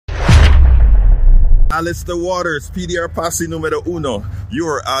Allyster Waters, PDR Posse numero uno. You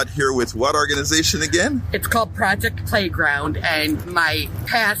are out here with what organization again? It's called Project Playground, and my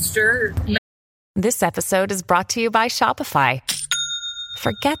pastor... This episode is brought to you by Shopify.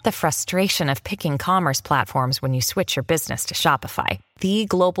 Forget the frustration of picking commerce platforms when you switch your business to Shopify, the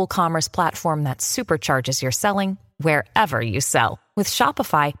global commerce platform that supercharges your selling wherever you sell. With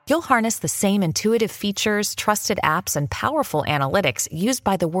Shopify, you'll harness the same intuitive features, trusted apps, and powerful analytics used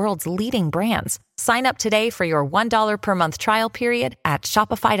by the world's leading brands. Sign up today for your $1 per month trial period at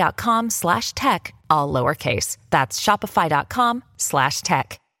shopify.com/tech, all lowercase. That's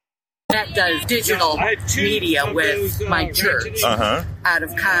shopify.com/tech. That does digital media with my church out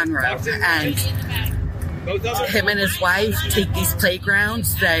of Conroe. And him and his wife take these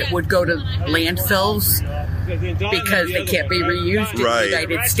playgrounds that would go to landfills because they can't be reused in the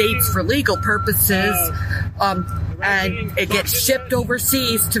United States for legal purposes. And it gets shipped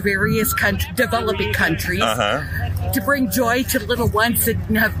overseas to various developing countries to bring joy to little ones that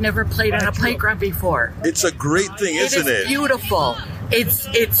have never played on a playground before. It's a great thing, isn't it? It's beautiful. It's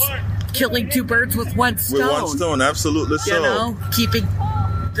killing two birds with one stone. With one stone, absolutely so. You know, keeping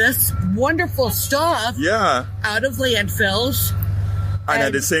this wonderful stuff out of landfills. And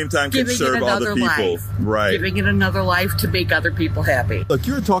at the same time can serve other people. Right. Giving it another life to make other people happy. Look,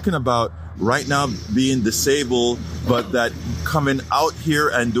 you're talking about right now being disabled, but that coming out here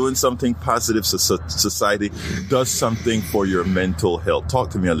and doing something positive so society does something for your mental health.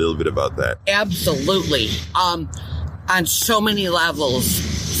 Talk to me a little bit about that. Absolutely. On so many levels,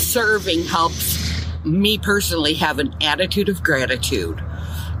 serving helps me personally have an attitude of gratitude.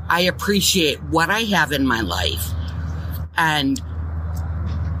 I appreciate what I have in my life, and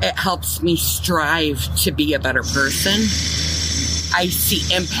it helps me strive to be a better person. I see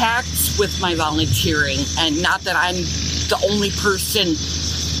impacts with my volunteering, and not that I'm the only person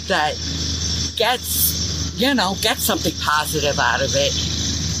that gets something positive out of it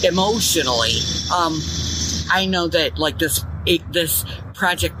emotionally. I know that like this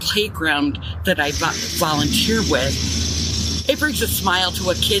Project Playground that I volunteer with, it brings a smile to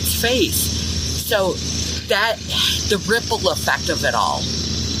a kid's face. So that the ripple effect of it all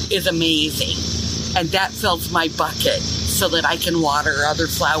is amazing. And that fills my bucket so that I can water other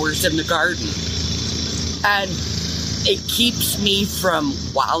flowers in the garden. And it keeps me from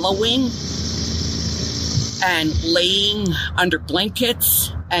wallowing and laying under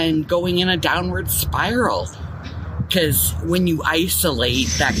blankets and going in a downward spiral. Because when you isolate,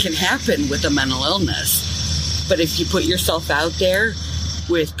 that can happen with a mental illness. But if you put yourself out there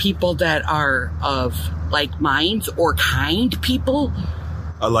with people that are of like minds or kind people,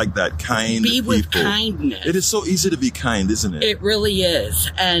 I like that, kind be people. With kindness. It is so easy to be kind, isn't it? It really is.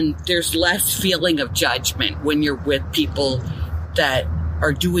 And there's less feeling of judgment when you're with people that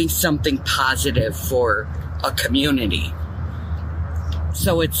are doing something positive for a community.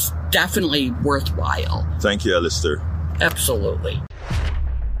 So it's definitely worthwhile. Thank you, Allyster. Absolutely.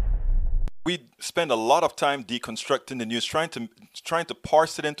 We spend a lot of time deconstructing the news, trying to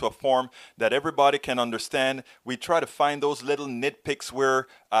parse it into a form that everybody can understand. We try to find those little nitpicks where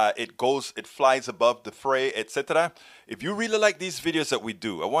it flies above the fray, etc. If you really like these videos that we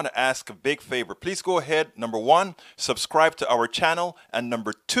do, I want to ask a big favor. Please go ahead. Number 1, subscribe to our channel. And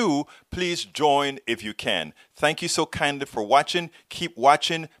number 2, please join if you can. Thank you so kindly for watching. Keep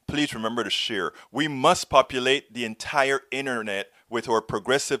watching. Please remember to share. We must populate the entire internet with our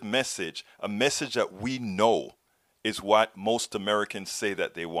progressive message, a message that we know is what most Americans say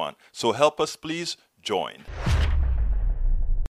that they want. So help us, please join.